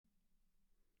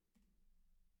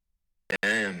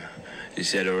He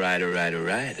said, all right.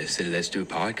 I said, let's do a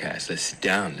podcast. Let's sit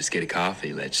down. Let's get a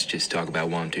coffee. Let's just talk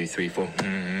about 1, 2, 3, 4.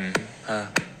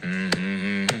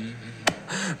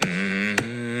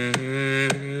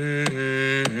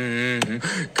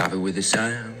 Coffee with the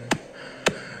Sam.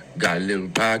 Got a little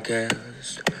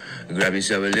podcast. Grab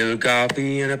yourself a little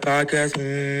coffee and a podcast.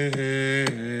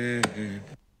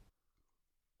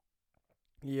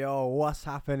 Yo, what's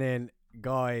happening,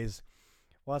 guys?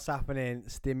 What's happening,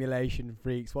 stimulation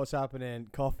freaks? What's happening,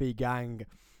 coffee gang?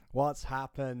 What's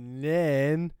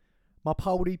happening, my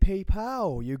Poldy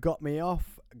people? You got me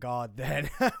off guard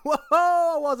then. Whoa,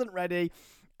 I wasn't ready.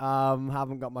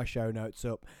 Haven't got my show notes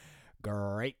up.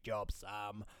 Great job,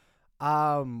 Sam.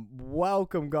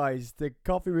 Welcome, guys, to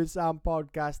Coffee with Sam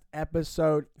podcast,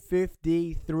 episode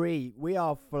 53. We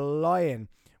are flying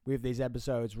with these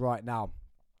episodes right now.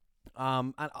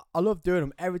 And I love doing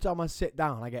them. Every time I sit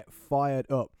down, I get fired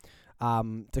up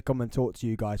to come and talk to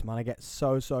you guys, man. I get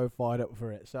so fired up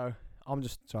for it. So I'm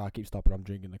just sorry, I keep stopping. I'm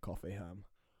drinking the coffee.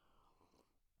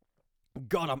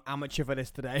 God, I'm amateur for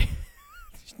this today.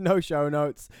 No show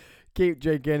notes. Keep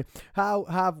drinking. How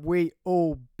have we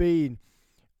all been?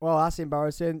 Well, that's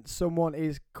embarrassing. Someone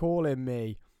is calling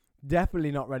me.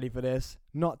 Definitely not ready for this.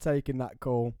 Not taking that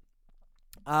call.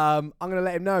 I'm going to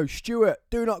let him know. Stuart,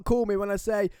 do not call me when I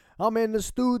say I'm in the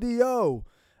studio.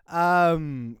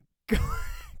 Come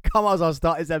on, I'll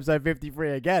start this episode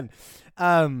 53 again.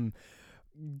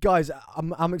 Guys,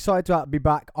 I'm excited to be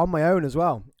back on my own as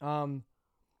well.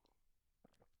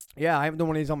 Yeah, I haven't done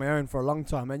one of these on my own for a long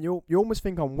time. And you almost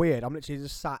think I'm weird. I'm literally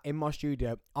just sat in my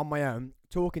studio on my own,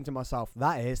 talking to myself.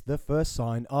 That is the first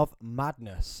sign of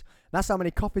madness. That's how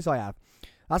many coffees I have.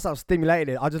 That's how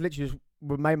stimulated. I just literally just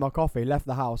made my coffee, left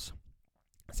the house,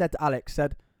 said to Alex,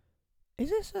 has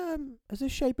the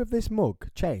shape of this mug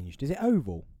changed? Is it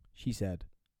oval? She said,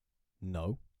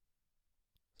 no.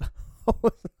 I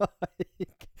was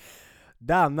like,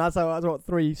 damn, that's what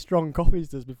 3 strong coffees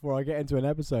does before I get into an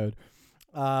episode.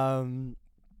 Yeah,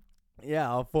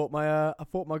 I thought my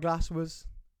glass was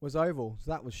oval, so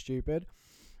that was stupid.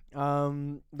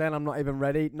 Then I'm not even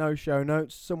ready. No show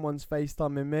notes. Someone's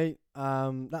FaceTiming me.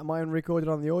 That might have been recorded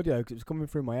on the audio because it was coming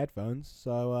through my headphones.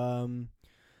 So,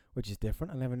 which is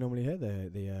different. I never normally hear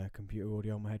the computer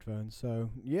audio on my headphones.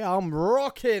 So yeah, I'm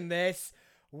rocking this.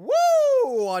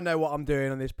 Woo! I know what I'm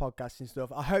doing on this podcast and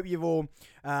stuff. I hope you've all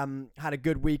had a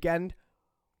good weekend,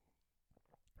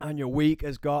 and your week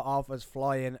has got off as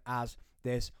flying as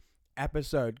this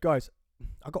episode, guys.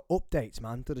 I got updates,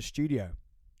 man, to the studio.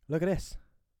 Look at this.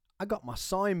 I got my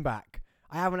sign back.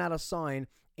 I haven't had a sign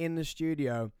in the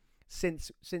studio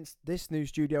since this new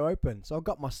studio opened. So I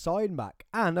got my sign back.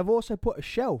 And I've also put a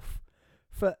shelf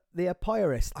for the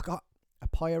Apirist. I got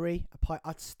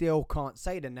I still can't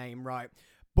say the name right.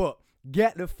 But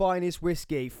get the finest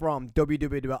whiskey from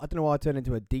www. I don't know why I turned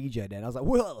into a DJ then. I was like,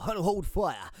 well, hold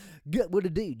fire. Get with a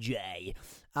DJ.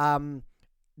 The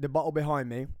bottle behind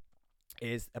me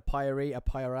is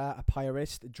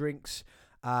Apirist drinks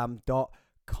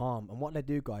 .com, and what they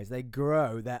do, guys, they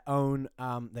grow their own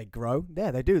they grow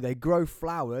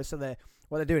flowers. So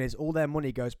what they're doing is all their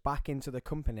money goes back into the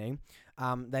company.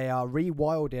 They are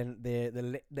rewilding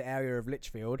the area of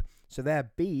Lichfield, so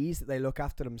their bees that they look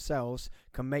after themselves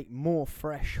can make more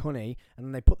fresh honey, and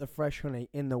then they put the fresh honey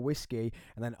in the whiskey,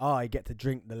 and then I get to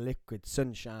drink the liquid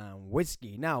sunshine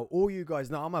whiskey. Now, all you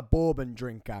guys know I'm a bourbon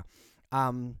drinker.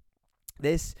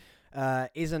 This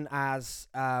isn't as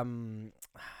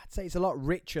I'd say it's a lot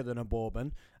richer than a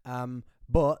bourbon,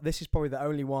 but this is probably the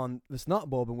only one that's not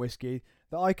bourbon whiskey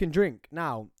that I can drink.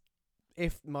 Now,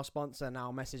 if my sponsor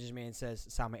now messages me and says,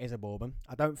 Sam, it is a bourbon,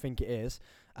 I don't think it is.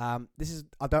 I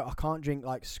can't drink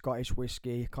like Scottish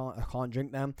whiskey. I can't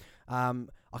drink them.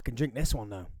 I can drink this one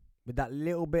though, with that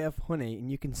little bit of honey,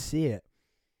 and you can see it.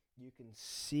 You can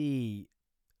see,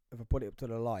 if I put it up to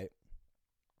the light,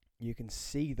 you can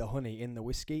see the honey in the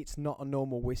whiskey. It's not a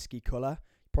normal whiskey colour.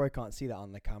 You probably can't see that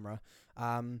on the camera.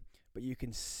 But you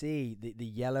can see the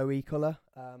yellowy colour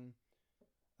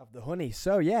of the honey.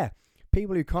 So yeah,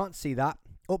 people who can't see that,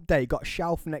 update, got a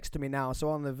shelf next to me now. So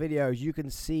on the videos, you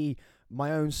can see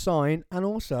my own sign and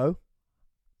also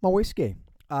my whiskey.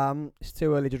 It's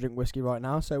too early to drink whiskey right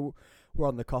now, so we're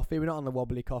on the coffee. We're not on the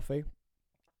wobbly coffee.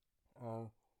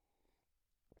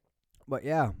 But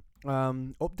yeah.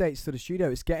 Updates to the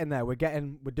studio. It's getting there. We're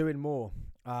doing more.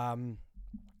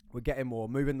 We're getting more.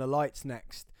 Moving the lights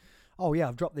next. Oh yeah,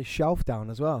 I've dropped this shelf down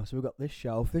as well. So we've got this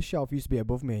shelf. This shelf used to be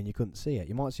above me and you couldn't see it.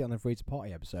 You might see it on the Free to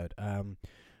Party episode.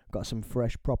 Got some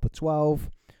fresh proper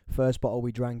 12. First bottle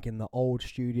we drank in the old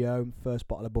studio. First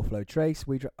bottle of Buffalo Trace.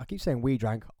 I keep saying we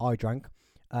drank. I drank.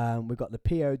 We've got the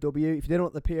POW. If you don't know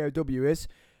what the POW is,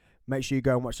 make sure you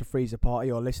go and watch the Freezer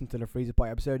Party or listen to the Freezer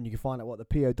Party episode, and you can find out what the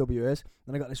POW is.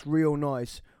 And I got this real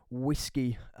nice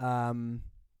whiskey, for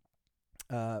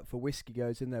whiskey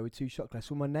goes in there with 2 shot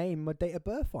glasses with my name and my date of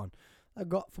birth on. I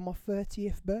got for my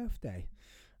 30th birthday.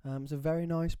 It's a very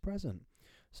nice present.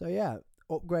 So yeah,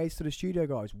 upgrades to the studio,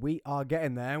 guys. We are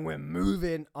getting there, and we're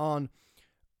moving on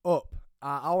up.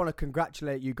 I want to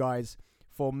congratulate you guys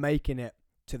for making it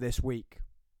to this week.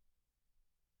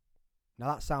 Now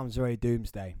that sounds very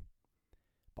doomsday,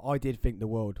 but I did think the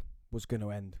world was going to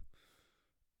end.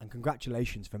 And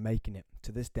congratulations for making it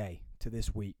to this day, to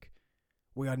this week.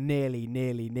 We are nearly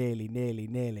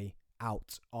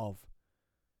out of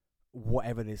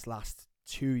whatever this last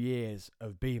 2 years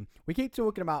have been. We keep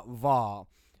talking about VAR.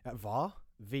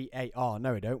 V-A-R.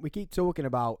 No, we don't. We keep talking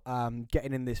about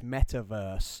getting in this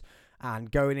metaverse and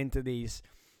going into these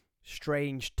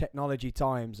strange technology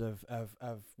times of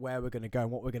where we're going to go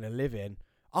and what we're going to live in.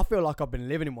 I feel like I've been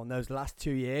living in one those last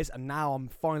 2 years, and now I'm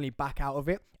finally back out of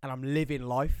it, and I'm living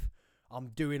life. I'm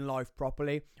doing life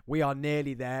properly. We are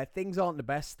nearly there. Things aren't the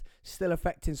best. Still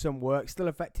affecting some work, still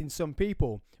affecting some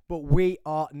people, but we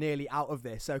are nearly out of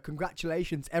this. So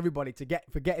congratulations, everybody,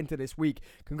 for getting to this week.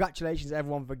 Congratulations,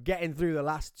 everyone, for getting through the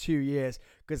last 2 years,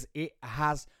 because it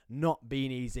has not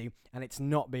been easy, and it's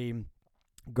not been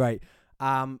great.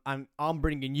 And I'm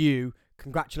bringing you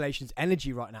congratulations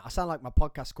energy right now. I sound like my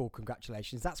podcast called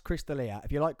Congratulations. That's Chris D'Elia.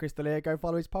 If you like Chris D'Elia, go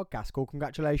follow his podcast called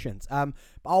Congratulations. But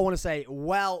I want to say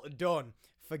well done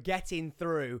for getting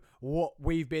through what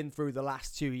we've been through the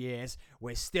last 2 years.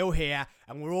 We're still here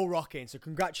and we're all rocking. So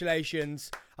congratulations.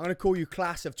 I'm going to call you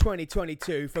class of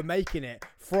 2022 for making it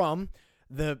from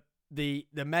the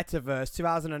metaverse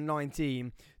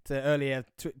 2019 to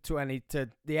to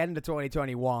the end of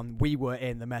 2021. We were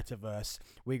in the metaverse.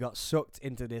 We got sucked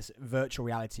into this virtual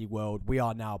reality world. We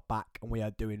are now back, and we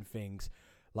are doing things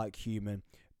like human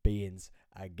beings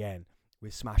again.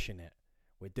 We're smashing it.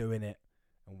 We're doing it,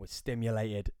 and we're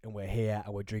stimulated, and we're here,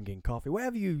 and we're drinking coffee.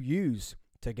 Whatever you use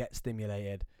to get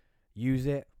stimulated, use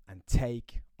it and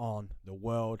take on the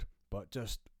world. But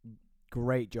just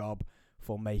great job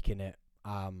for making it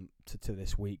to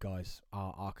this week, guys.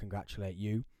 I'll congratulate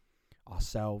you,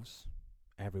 ourselves,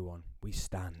 everyone. We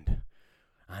stand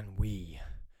and we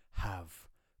have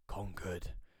conquered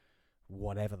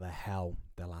whatever the hell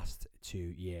the last 2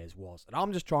 years was. And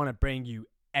I'm just trying to bring you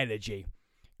energy,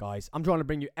 guys. I'm trying to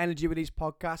bring you energy with these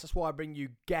podcasts. That's why I bring you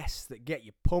guests that get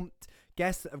you pumped,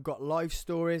 guests that have got life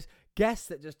stories, guests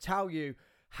that just tell you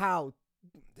how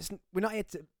we're not here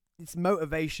to, it's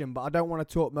motivation, but I don't want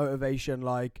to talk motivation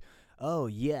like, oh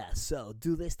yeah, so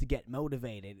do this to get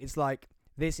motivated. It's like,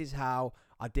 this is how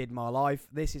I did my life.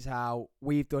 This is how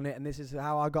we've done it. And this is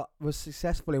how I was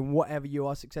successful in whatever you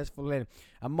are successful in.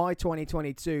 And my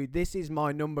 2022, this is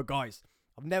my number, guys.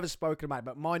 I've never spoken about it,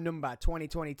 but my number,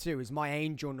 2022, is my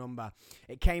angel number.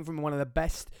 It came from one of the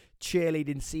best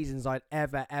cheerleading seasons I'd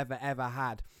ever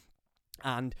had.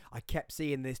 And I kept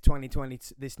seeing this 2020,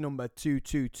 this number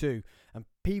 222, and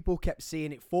people kept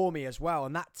seeing it for me as well.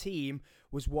 And that team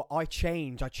was what I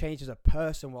changed. I changed as a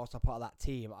person whilst I part of that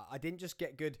team. I didn't just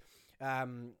get good at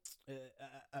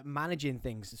managing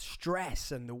things,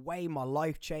 stress, and the way my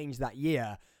life changed that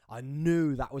year. I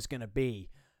knew that was going to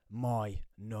be my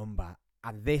number.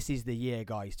 And this is the year,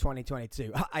 guys,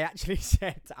 2022. I actually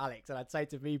said to Alex, and I'd say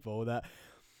to people that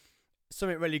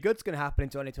something really good's going to happen in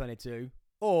 2022.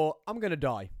 Or I'm going to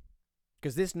die,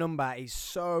 because this number is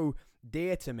so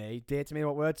dear to me,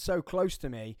 what word, so close to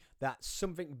me, that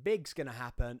something big's going to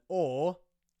happen, or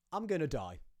I'm going to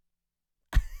die.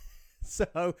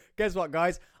 So, guess what,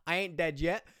 guys? I ain't dead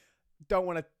yet. Don't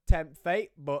want to tempt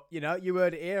fate, but, you know, you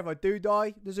heard it here. If I do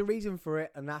die, there's a reason for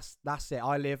it, and that's it.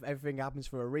 I live. Everything happens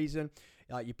for a reason.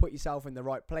 Like, you put yourself in the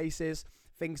right places.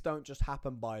 Things don't just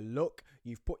happen by luck.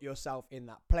 You've put yourself in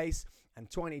that place. And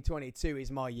 2022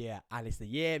 is my year. And it's the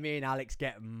year me and Alex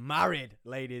get married,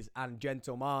 ladies and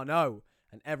gentlemen. Oh,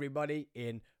 and everybody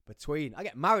in between. I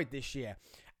get married this year.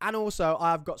 And also,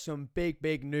 I've got some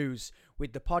big news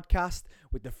with the podcast,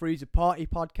 with the Freezer Party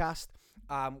podcast,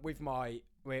 with my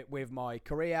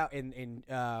career in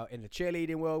the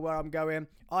cheerleading world where I'm going.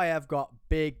 I have got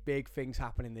big things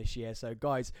happening this year. So,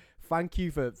 guys, thank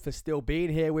you for still being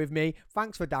here with me.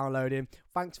 Thanks for downloading.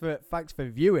 Thanks for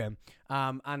viewing.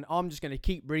 And I'm just going to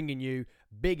keep bringing you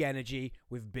big energy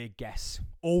with big guests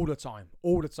all the time.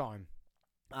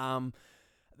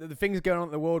 The things going on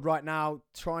in the world right now,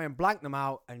 try and blank them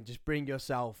out and just bring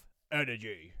yourself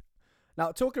energy.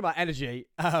 Now, talking about energy,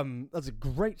 that's a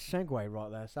great segue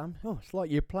right there, Sam. Oh, it's like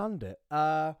you planned it.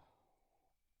 God,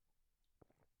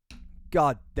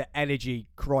 the energy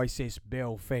crisis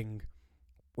bill thing,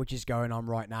 which is going on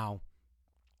right now.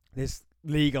 this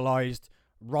legalized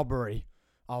robbery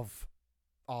of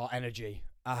our energy.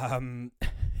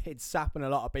 It's sapping a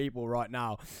lot of people right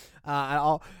now.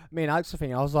 I was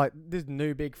thinking, I was like, this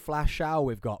new big flash shower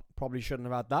we've got, probably shouldn't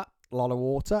have had that. A lot of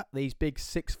water. These big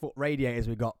 6-foot radiators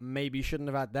we got, maybe shouldn't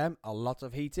have had them. A lot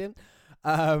of heating.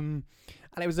 And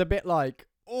it was a bit like,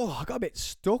 I got a bit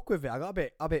stuck with it. I got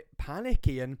a bit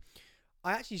panicky, and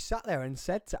I actually sat there and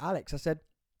said to Alex, I said,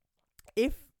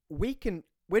 if we're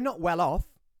not well off,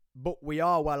 but we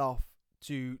are well off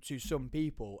to some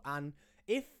people, and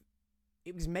if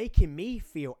it was making me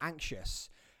feel anxious,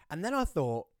 and then I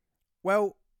thought,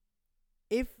 well,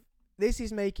 if this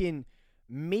is making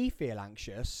me feel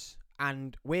anxious,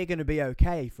 and we're going to be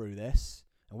okay through this,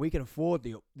 and we can afford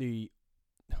the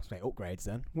upgrades,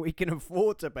 then we can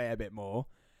afford to pay a bit more.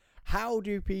 How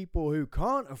do people who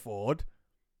can't afford,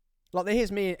 like,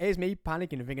 here's me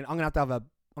panicking and thinking, I'm gonna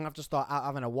have to start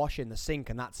having a wash in the sink,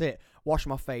 and that's it. Wash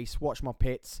my face, wash my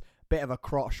pits, bit of a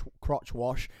crotch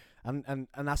wash, and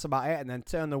that's about it. And then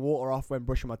turn the water off when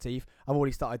brushing my teeth. I've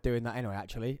already started doing that anyway.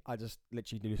 Actually, I just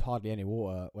literally do hardly any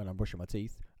water when I'm brushing my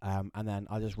teeth, and then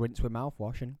I just rinse with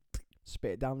mouthwash and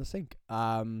spit it down the sink.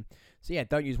 So yeah,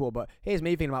 don't use water. But here's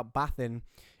me thinking about bathing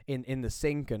in the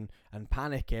sink and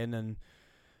panicking,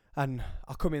 and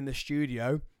I come in the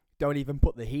studio, don't even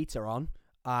put the heater on.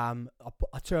 I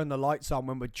turn the lights on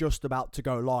when we're just about to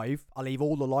go live. I leave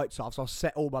all the lights off, so I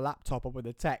set all my laptop up with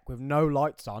the tech with no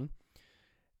lights on.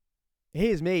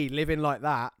 Here's me living like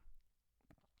that.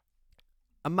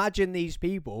 Imagine these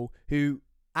people who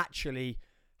actually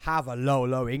have a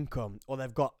low income, or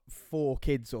they've got 4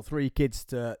 kids or 3 kids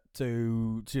to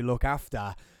look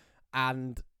after,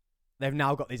 and they've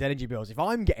now got these energy bills. If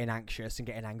I'm getting anxious and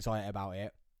getting anxiety about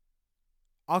it,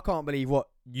 I can't believe what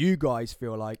you guys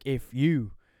feel like if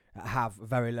you have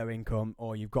very low income,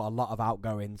 or you've got a lot of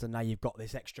outgoings, and now you've got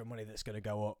this extra money that's going to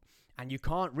go up, and you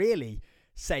can't really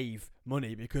save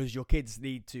money because your kids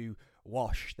need to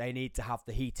wash, they need to have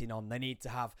the heating on, they need to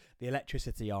have the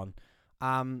electricity on.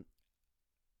 And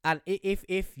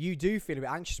if you do feel a bit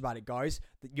anxious about it, guys,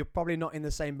 that you're probably not in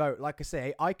the same boat. Like I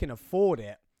say, I can afford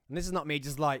it, and this is not me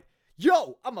just like,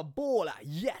 yo, I'm a baller,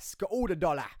 yes, got all the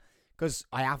dollar. Because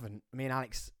I haven't. Me and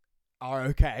Alex are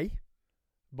okay,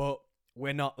 but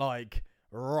we're not like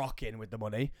rocking with the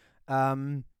money.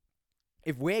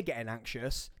 If we're getting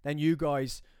anxious, then you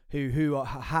guys who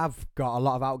have got a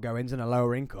lot of outgoings and a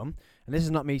lower income, and this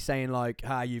is not me saying like,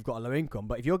 you've got a low income,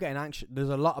 but if you're getting anxious, there's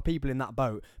a lot of people in that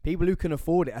boat. People who can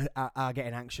afford it are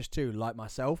getting anxious too, like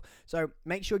myself. So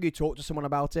make sure you talk to someone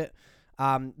about it.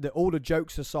 All the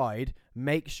jokes aside,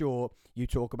 make sure you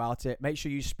talk about it. Make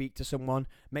sure you speak to someone.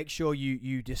 Make sure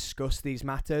you discuss these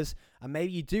matters. And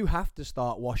maybe you do have to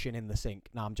start washing in the sink.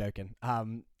 No, I'm joking.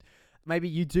 Maybe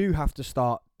you do have to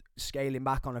start scaling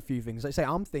back on a few things. Like say,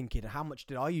 I'm thinking, how much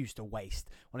did I used to waste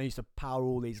when I used to power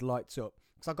all these lights up?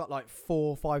 Because I've got like 4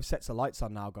 or 5 sets of lights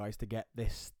on now, guys, to get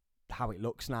this how it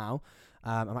looks now.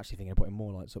 I'm actually thinking of putting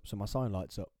more lights up, so my sign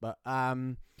lights up. But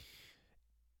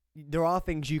there are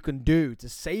things you can do to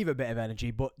save a bit of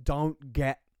energy, but don't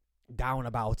get down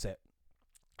about it.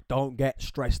 Don't get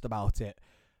stressed about it,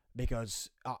 because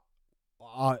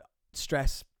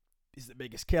stress is the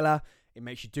biggest killer. It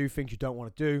makes you do things you don't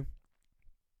want to do.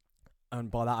 And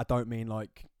by that, I don't mean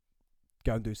like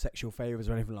go and do sexual favors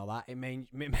or anything like that.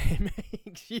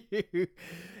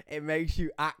 It makes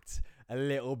you act a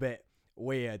little bit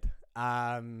weird.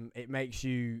 It makes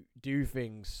you do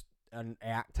things and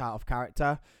act out of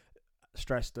character.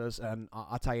 Stress does, and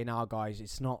I tell you now, guys,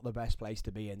 it's not the best place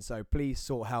to be in. So please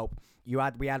sort help.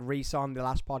 We had Reese on the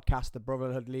last podcast, the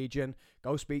Brotherhood Legion.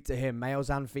 Go speak to him, males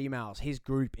and females. His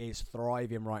group is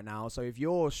thriving right now. So if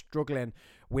you're struggling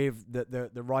with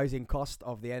the rising cost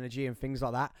of the energy and things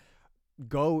like that,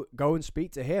 go and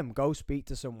speak to him. Go speak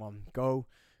to someone. Go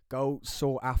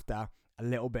sort after a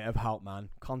little bit of help, man.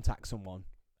 Contact someone.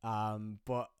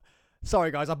 But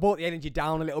sorry, guys, I brought the energy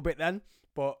down a little bit then,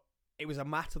 but it was a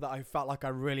matter that I felt like I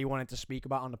really wanted to speak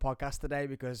about on the podcast today,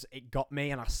 because it got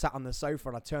me, and I sat on the sofa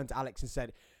and I turned to Alex and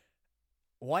said,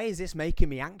 why is this making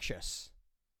me anxious?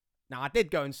 Now, I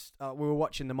did go and we were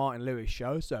watching the Martin Lewis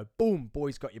show, so boom,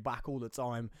 boys got your back all the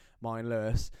time, Martin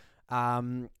Lewis.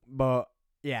 But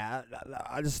yeah,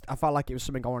 I felt like it was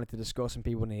something I wanted to discuss, and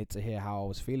people needed to hear how I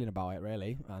was feeling about it,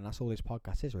 really. And that's all this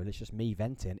podcast is, really. It's just me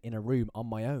venting in a room on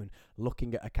my own,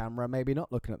 looking at a camera, maybe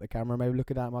not looking at the camera, maybe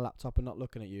looking at my laptop and not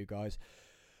looking at you guys.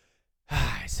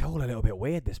 It's all a little bit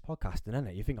weird, this podcasting, isn't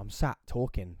it? You think I'm sat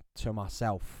talking to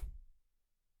myself.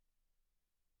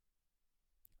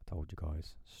 I told you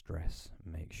guys, stress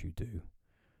makes you do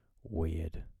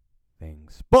weird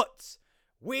things. But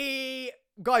we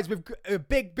guys, we've got a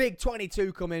big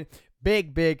 22 coming.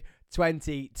 Big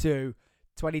 22.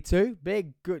 22?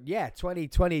 Big, good, yeah,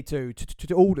 2022.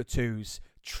 All the twos.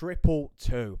 Triple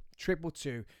two.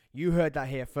 You heard that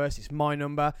here first. It's my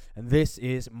number, and this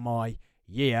is my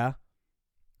year.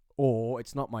 Or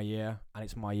it's not my year, and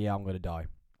it's my year I'm going to die.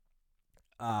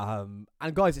 And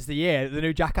guys, it's the year the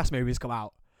new Jackass movies come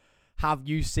out. Have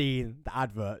you seen the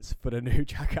adverts for the new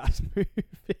Jackass movie?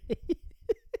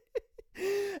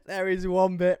 There is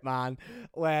one bit, man,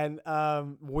 when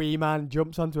Wee Man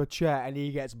jumps onto a chair and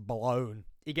he gets blown.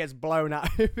 He gets blown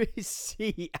out of his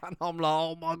seat, and I'm like,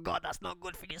 oh my God, that's not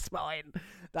good for your spine.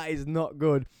 That is not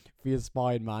good for your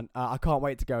spine, man. I can't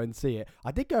wait to go and see it.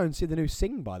 I did go and see the new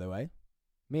Sing, by the way.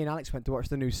 Me and Alex went to watch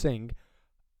the new Sing.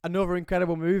 Another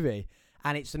incredible movie.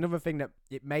 And it's another thing that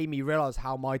it made me realise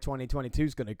how my 2022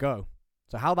 is going to go.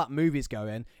 So how that movie's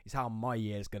going is how my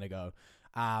year's going to go.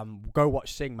 Go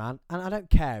watch Sing, man. And I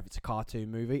don't care if it's a cartoon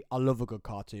movie. I love a good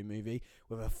cartoon movie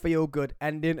with a feel-good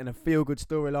ending and a feel-good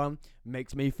storyline.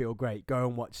 Makes me feel great. Go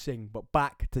and watch Sing. But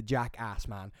back to Jackass,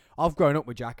 man. I've grown up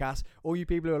with Jackass. All you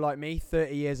people who are like me,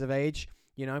 30 years of age,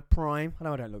 you know, prime. I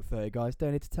know I don't look 30, guys.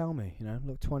 Don't need to tell me. You know, I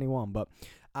look 21. But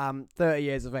 30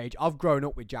 years of age. I've grown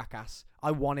up with Jackass. I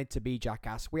wanted to be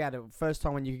Jackass. We had a first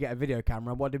time when you could get a video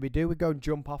camera. What did we do? We'd go and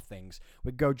jump off things.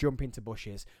 We'd go jump into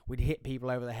bushes. We'd hit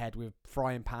people over the head with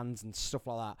frying pans and stuff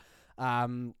like that.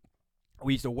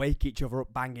 We used to wake each other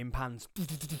up banging pans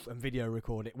and video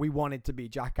record it. We wanted to be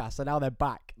Jackass. So now they're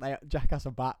back. Jackass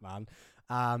are back, man.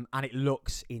 And it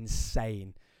looks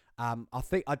insane. I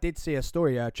think I did see a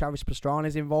story. Travis Pastrana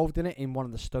is involved in it in one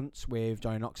of the stunts with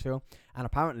Johnny Knoxville, and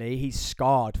apparently he's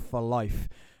scarred for life.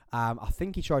 I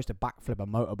think he tries to backflip a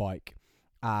motorbike,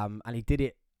 and he did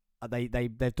it.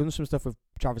 They've done some stuff with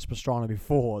Travis Pastrana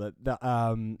before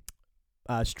that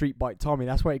Street Bike Tommy.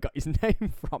 That's where he got his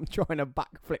name from, trying to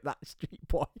backflip that street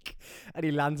bike, and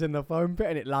he lands in the foam pit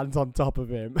and it lands on top of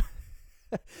him.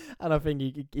 And I think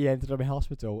he ended up in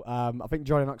hospital. I think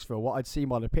Johnny Knoxville, what I'd seen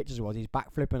by the pictures was he's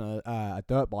backflipping a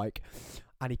dirt bike,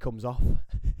 and he comes off.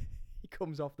 He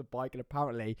comes off the bike, and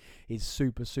apparently he's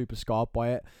super scarred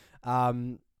by it.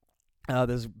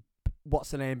 There's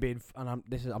what's the name being, and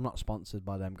I'm not sponsored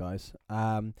by them guys.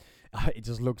 It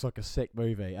just looks like a sick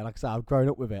movie, and like I said, I've grown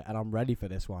up with it, and I'm ready for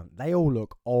this one. They all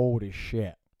look old as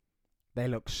shit. They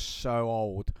look so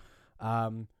old.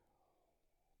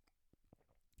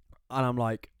 And I'm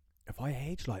like, if I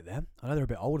age like them, I know they're a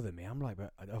bit older than me. I'm like,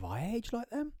 but have I aged like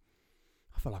them?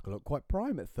 I feel like I look quite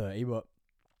prime at 30, but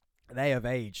they have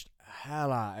aged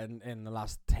hella in the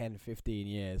last 10, 15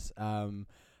 years.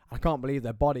 I can't believe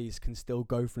their bodies can still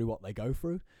go through what they go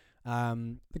through.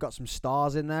 They've got some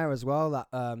stars in there as well.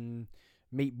 That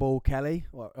Meatball Kelly,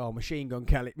 or Machine Gun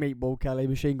Kelly, Meatball Kelly,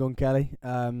 Machine Gun Kelly.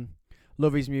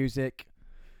 Love his music.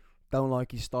 Don't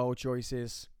like his style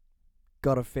choices.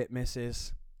 Gotta fit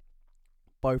misses.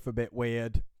 Both a bit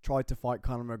weird. Tried to fight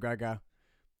Conor McGregor.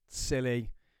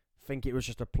 Silly. Think it was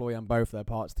just a ploy on both their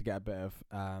parts to get a bit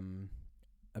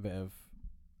of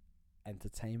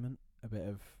entertainment, a bit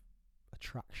of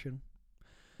attraction.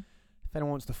 If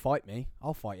anyone wants to fight me,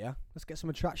 I'll fight you. Let's get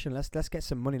some attraction. Let's get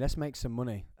some money. Let's make some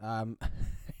money. Imagine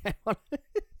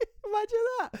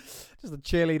that. Just a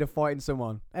cheerleader fighting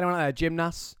someone. Anyone out there,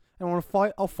 gymnasts? Anyone want to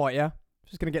fight? I'll fight you.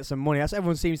 Just going to get some money. That's what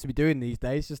everyone seems to be doing these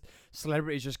days. Just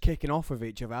celebrities just kicking off with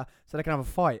each other so they can have a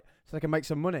fight, so they can make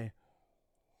some money.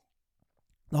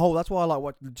 That's why I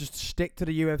like just stick to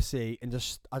the UFC and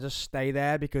I just stay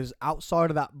there, because outside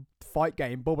of that fight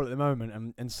game bubble at the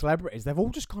moment and celebrities, they've all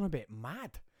just gone a bit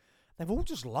mad. They've all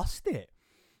just lost it.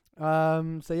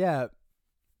 So yeah,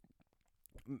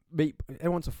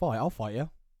 anyone wants to fight, I'll fight you.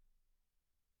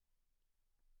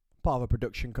 Part of a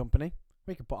production company.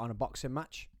 We can put on a boxing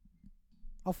match.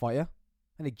 I'll fight you.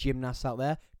 Any gymnasts out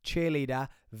there? Cheerleader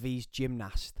vs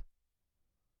gymnast.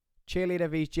 Cheerleader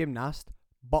vs gymnast.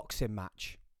 Boxing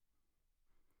match.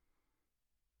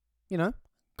 You know,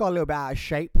 got a little bit out of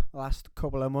shape the last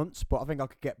couple of months, but I think I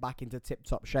could get back into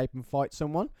tip-top shape and fight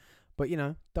someone. But, you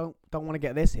know, don't want to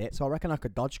get this hit, so I reckon I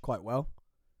could dodge quite well.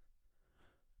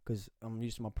 Because I'm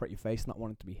used to my pretty face not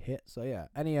wanting to be hit. So, yeah,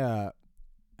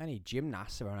 any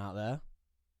gymnasts around out there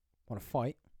want to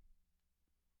fight?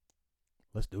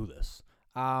 Let's do this.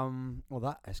 Well,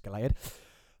 that escalated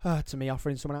to me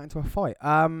offering someone out into a fight.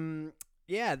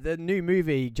 Yeah, the new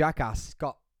movie Jackass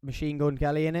got Machine Gun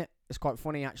Kelly in it. It's quite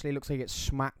funny, actually. Looks like he gets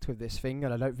smacked with this thing,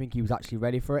 and I don't think he was actually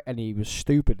ready for it. And he was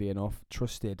stupidly enough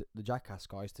trusted the Jackass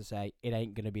guys to say it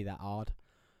ain't gonna be that hard.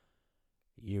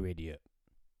 You idiot!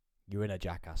 You're in a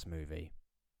Jackass movie.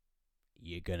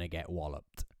 You're gonna get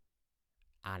walloped,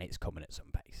 and it's coming at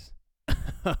some pace.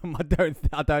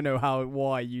 I don't know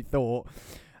why you thought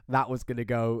that was gonna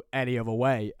go any other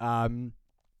way. Have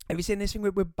you seen this thing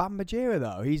with Bam Margera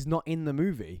though? He's not in the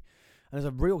movie, and there's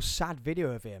a real sad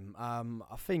video of him.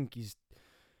 I think he's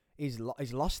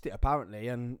lost it apparently,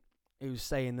 and he was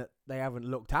saying that they haven't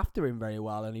looked after him very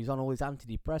well, and he's on all his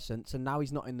antidepressants, and now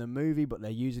he's not in the movie, but they're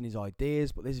using his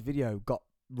ideas. But this video got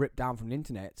ripped down from the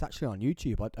internet. It's actually on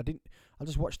YouTube. I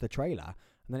just watched the trailer,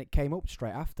 and then it came up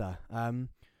straight after.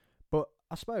 But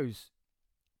I suppose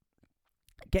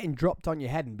getting dropped on your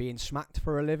head and being smacked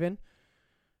for a living,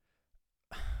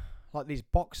 like these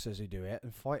boxers who do it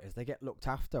and fighters, they get looked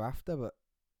after, but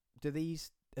do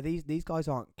these guys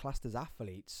aren't classed as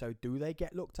athletes, so do they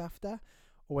get looked after?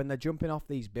 Or when they're jumping off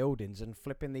these buildings and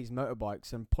flipping these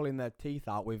motorbikes and pulling their teeth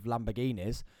out with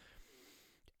Lamborghinis,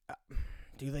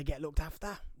 do they get looked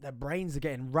after? Their brains are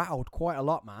getting rattled quite a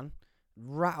lot, man.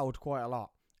 Rattled quite a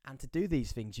lot. And to do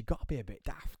these things, you've got to be a bit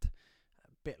daft. A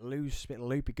bit loose, a bit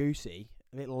loopy-goosey.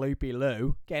 A bit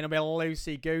loopy-loo. Getting a bit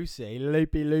loosey-goosey.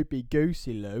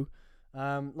 Loopy-goosey-loo.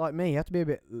 Like me, you have to be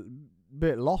a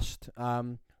bit lost.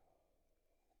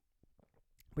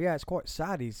 But yeah, it's quite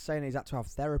sad. He's saying he's had to have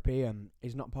therapy and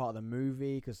he's not part of the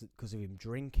movie because of him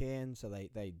drinking. So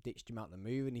they ditched him out of the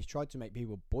movie, and he's tried to make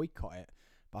people boycott it.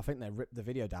 But I think they ripped the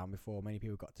video down before many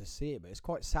people got to see it. But it's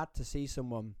quite sad to see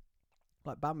someone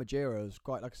like Bam Margera, who's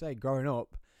quite, like I say, growing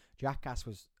up. Jackass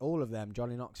was all of them.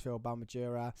 Johnny Knoxville, Bam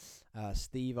Margera,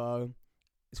 Steve-O.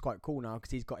 It's quite cool now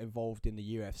because he's got involved in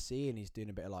the UFC and he's doing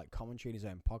a bit of like commentary in his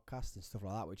own podcast and stuff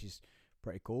like that, which is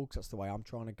pretty cool because that's the way I'm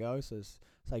trying to go. So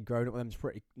say growing up with them is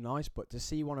pretty nice, but to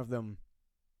see one of them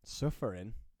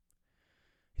suffering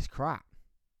is crap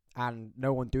and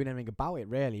no one doing anything about it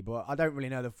really. But I don't really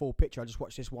know the full picture. I just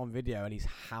watched this one video and he's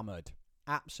hammered,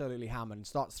 absolutely hammered, and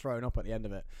starts throwing up at the end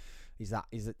of it. He's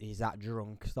that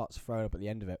drunk, starts throwing up at the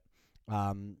end of it.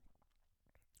 And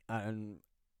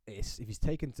if he's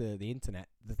taken to the internet,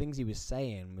 the things he was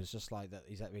saying was just like that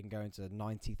he's been going to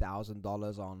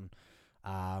 $90,000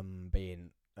 on being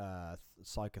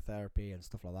psychotherapy and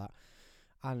stuff like that.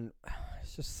 And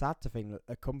it's just sad to think that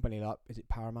a company like, is it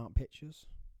Paramount Pictures?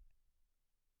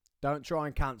 Don't try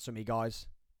and cancel me, guys.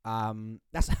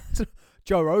 That's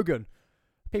Joe Rogan.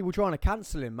 People trying to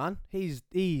cancel him, man.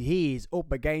 He is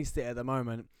up against it at the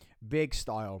moment, big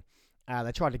style.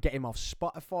 They tried to get him off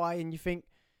Spotify, and you think,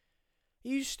 are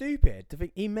you stupid to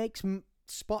think he makes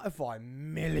Spotify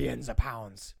millions of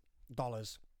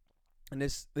dollars? And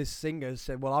this singer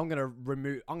said, "Well, I'm gonna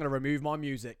remove my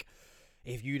music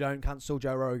if you don't cancel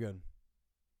Joe Rogan."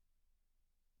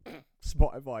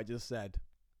 Spotify just said,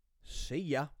 "See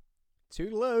ya,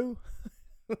 toodaloo."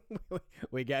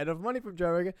 We get enough money from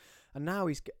Joe Rogan, and now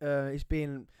he's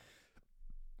being.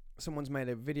 Someone's made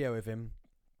a video of him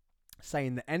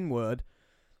saying the N-word,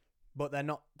 but they're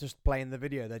not just playing the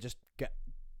video; they just get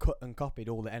cut and copied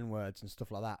all the N-words and stuff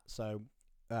like that. So,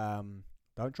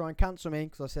 don't try and cancel me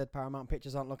because I said Paramount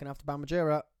Pictures aren't looking after Bam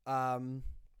Margera. But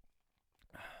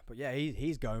yeah,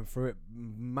 he's going through it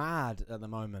mad at the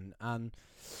moment, and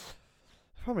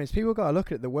the problem is people got to look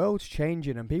at it. The world's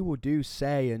changing, and people do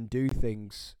say and do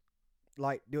things.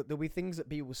 Like there'll be things that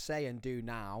people say and do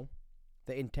now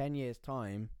that in 10 years'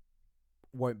 time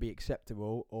won't be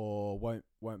acceptable or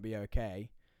won't be okay.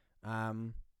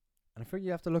 And I think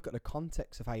you have to look at the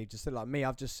context of how you just said. Like me,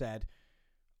 I've just said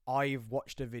I've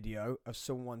watched a video of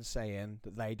someone saying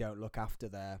that they don't look after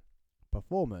their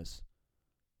performers.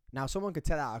 Now, someone could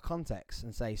take that out of context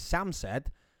and say, Sam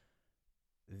said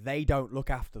they don't look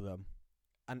after them.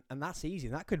 And that's easy.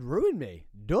 That could ruin me.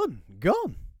 Done.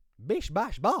 Gone. Bish,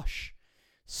 bash, bosh.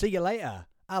 See you later,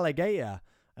 alligator.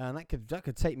 And that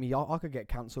could take me. I could get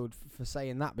cancelled for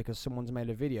saying that because someone's made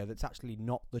a video that's actually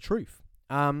not the truth.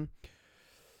 But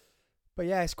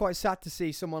yeah, it's quite sad to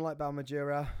see someone like Bam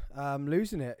Margera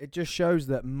losing it. It just shows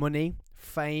that money,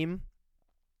 fame.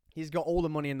 He's got all the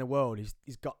money in the world.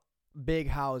 He's got big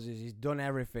houses. He's done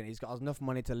everything. He's got enough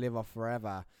money to live off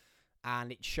forever.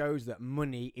 And it shows that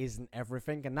money isn't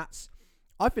everything. And I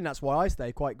think that's why I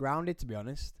stay quite grounded, to be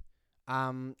honest.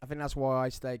 I think that's why I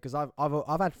stay, because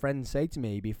I've had friends say to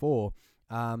me before,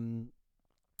 Sam,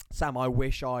 I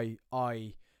wish I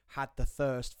had the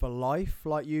thirst for life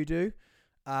like you do,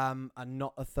 and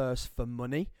not a thirst for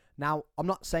money. Now, I'm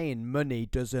not saying money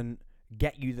doesn't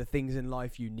get you the things in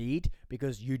life you need,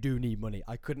 because you do need money.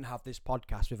 I couldn't have this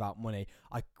podcast without money.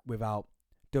 Without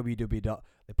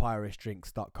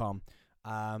www.thepirishedrinks.com.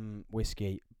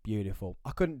 Whiskey, beautiful.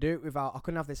 I couldn't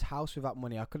have this house without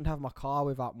money. I couldn't have my car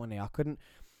without money. I couldn't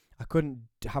have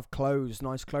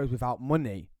nice clothes without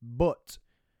money. But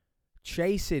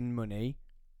chasing money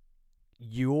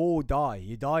you all die.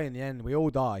 You die in the end. We all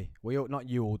die. Not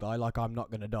you all die. Like, I'm not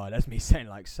going to die. That's me saying,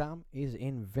 like, Sam is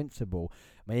invincible.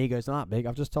 My ego's not that big.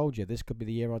 I've just told you, this could be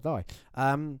the year I die.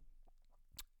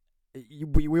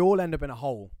 We all end up in a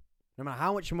hole. No matter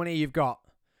how much money you've got.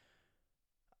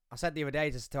 I said the other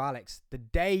day to Alex, the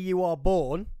day you are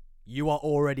born, you are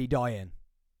already dying.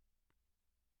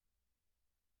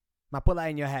 Now put that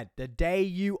in your head. The day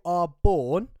you are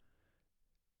born,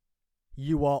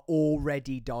 you are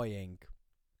already dying.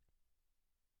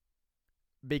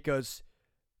 Because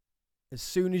as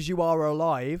soon as you are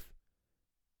alive,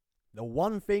 the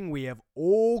one thing we have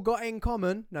all got in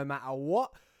common, no matter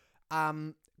what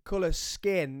colour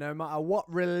skin, no matter what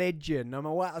religion, no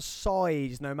matter what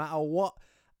size, no matter what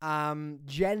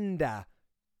gender,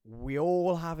 we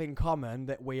all have in common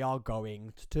that we are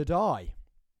going to die.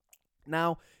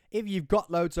 Now, if you've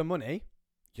got loads of money,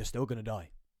 you're still going to die.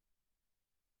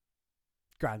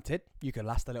 Granted, you could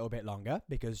last a little bit longer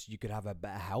because you could have a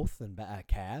better health and better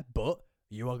care, but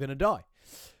you are going to die.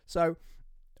 So,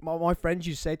 my friends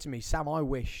used to say to me, Sam, I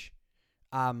wish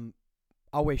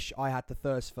I had the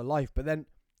thirst for life. But then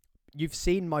you've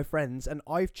seen my friends, and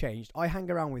I've changed. I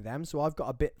hang around with them, so I've got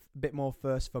a bit more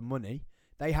thirst for money.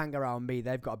 They hang around me.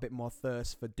 They've got a bit more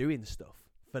thirst for doing stuff,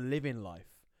 for living life,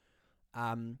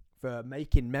 for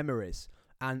making memories.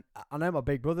 And I know my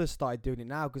big brother started doing it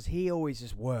now because he always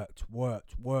just worked.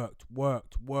 And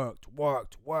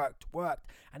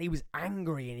he was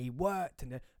angry and he worked.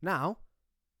 And now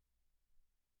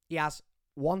he has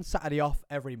one Saturday off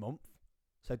every month,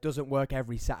 so it doesn't work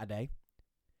every Saturday.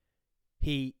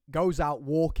 He goes out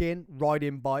walking,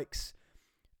 riding bikes,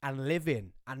 and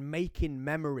living and making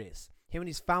memories. Him and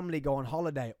his family go on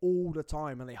holiday all the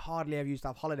time, and they hardly ever used to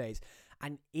have holidays.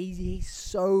 And he's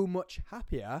so much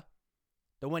happier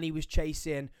than when he was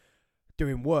chasing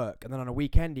doing work, and then on a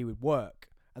weekend he would work.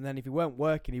 And then if he weren't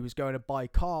working, he was going to buy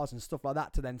cars and stuff like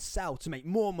that to then sell to make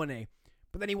more money.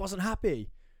 But then he wasn't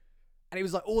happy. And it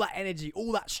was like all that energy,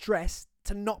 all that stress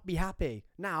to not be happy.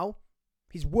 Now,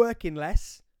 he's working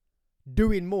less,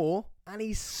 doing more, and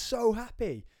he's so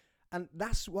happy. And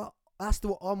that's what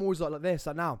I'm always like this.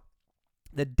 Like now,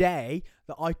 the day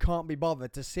that I can't be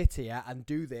bothered to sit here and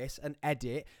do this and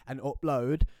edit and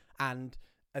upload and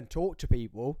talk to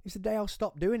people, is the day I'll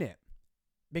stop doing it.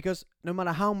 Because no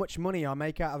matter how much money I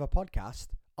make out of a podcast,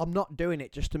 I'm not doing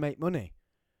it just to make money.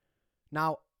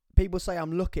 Now, people say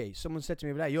I'm lucky. Someone said to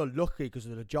me today, you're lucky because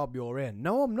of the job you're in.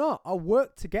 No, I'm not. I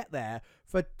worked to get there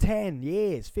for 10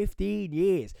 years, 15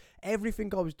 years.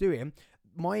 Everything I was doing,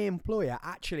 my employer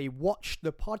actually watched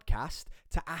the podcast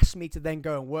to ask me to then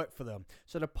go and work for them.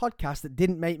 So the podcast that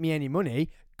didn't make me any money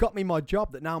got me my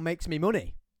job that now makes me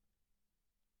money.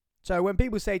 So when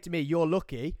people say to me, you're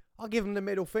lucky, I'll give them the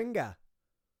middle finger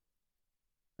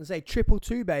and say,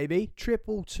 222, baby,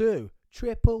 222,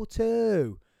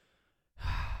 222.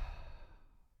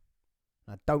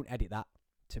 Now, don't edit that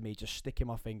to me just sticking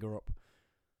my finger up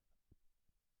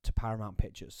to Paramount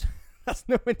Pictures. That's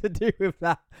nothing to do with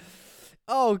that.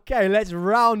 Okay, let's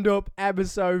round up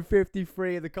episode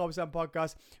 53 of the Cobb Sam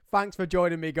Podcast. Thanks for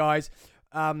joining me, guys.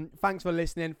 Thanks for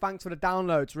listening. Thanks for the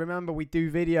downloads. Remember, we do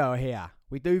video here.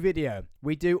 We do video.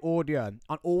 We do audio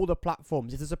on all the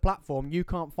platforms. If there's a platform you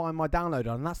can't find my download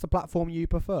on, and that's the platform you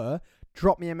prefer,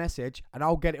 drop me a message and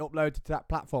I'll get it uploaded to that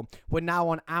platform. We're now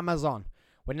on Amazon.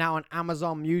 We're now on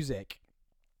Amazon Music.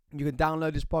 You can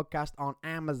download this podcast on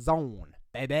Amazon,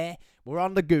 baby. We're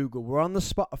on the Google. We're on the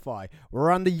Spotify.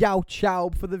 We're on the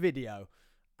YouTube for the video.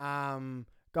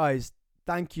 Guys,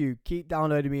 thank you. Keep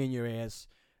downloading me in your ears.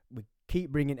 We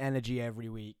keep bringing energy every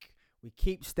week. We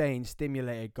keep staying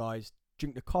stimulated, guys.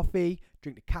 Drink the coffee.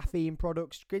 Drink the caffeine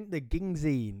products. Drink the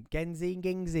ginseng. Drink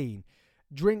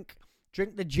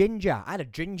the ginger. I had a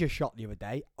ginger shot the other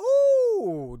day.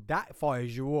 Oh, that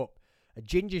fires you up. A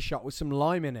ginger shot with some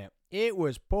lime in it. It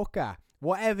was pucker.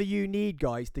 Whatever you need,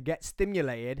 guys, to get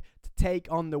stimulated to take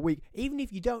on the week. Even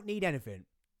if you don't need anything.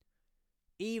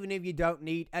 And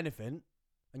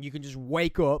you can just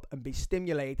wake up and be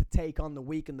stimulated to take on the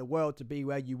week and the world to be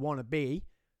where you want to be,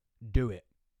 do it.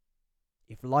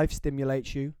 If life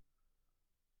stimulates you,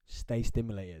 stay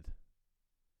stimulated.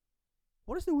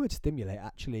 What does the word stimulate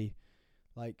actually,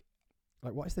 like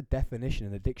what is the definition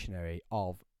in the dictionary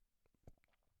of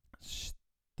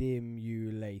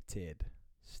stimulated?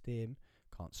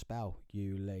 Can't spell,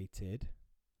 ulated,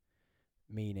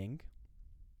 meaning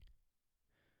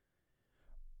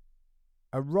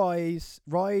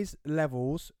rising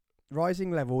levels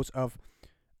of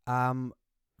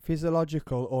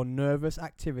physiological or nervous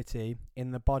activity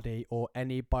in the body or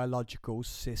any biological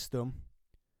system.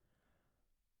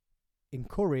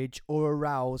 Encourage or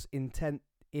arouse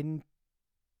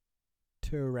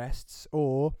interests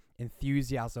or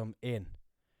enthusiasm in.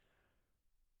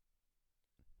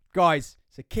 Guys,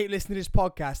 so keep listening to this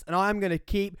podcast, and I'm going to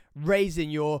keep raising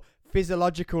your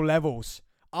physiological levels.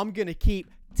 I'm going to keep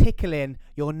tickling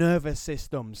your nervous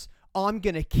systems. I'm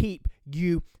going to keep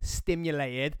you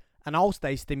stimulated, and I'll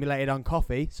stay stimulated on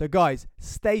coffee. So guys,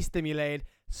 stay stimulated,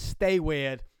 stay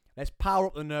weird. Let's power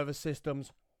up the nervous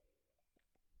systems,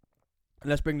 and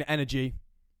let's bring the energy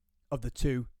of the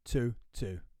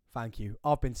 222. Thank you.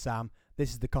 I've been Sam. This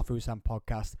is the Coffee with Sam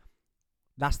podcast.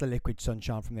 That's the liquid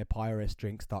sunshine from the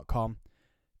PyRSDrinks.com.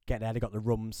 Get there. They got the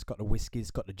rums, got the whiskies,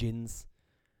 got the gins.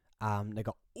 They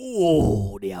got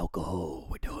the alcohol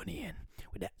with the honey in,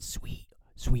 with that sweet,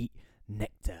 sweet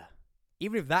nectar.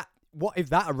 What if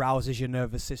that arouses your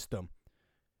nervous system?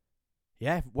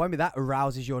 Yeah, what if that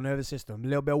arouses your nervous system? A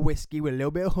little bit of whiskey with a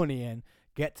little bit of honey in.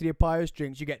 Get to the Pyros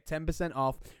Drinks. You get 10%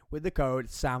 off with the code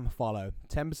SAMFOLLOW.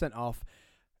 10% off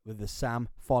with the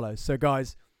SAMFOLLOW. So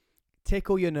guys,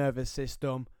 tickle your nervous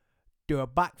system. Do a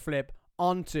backflip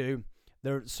onto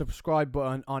the subscribe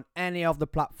button on any of the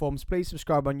platforms. Please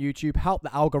subscribe on YouTube. Help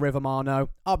the algorithm, Arno.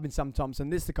 I've been Sam Thompson.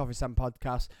 This is the Coffee Sam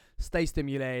podcast. Stay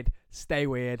stimulated. Stay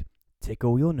weird.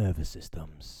 Tickle your nervous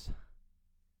systems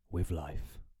with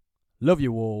life. Love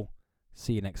you all.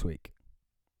 See you next week.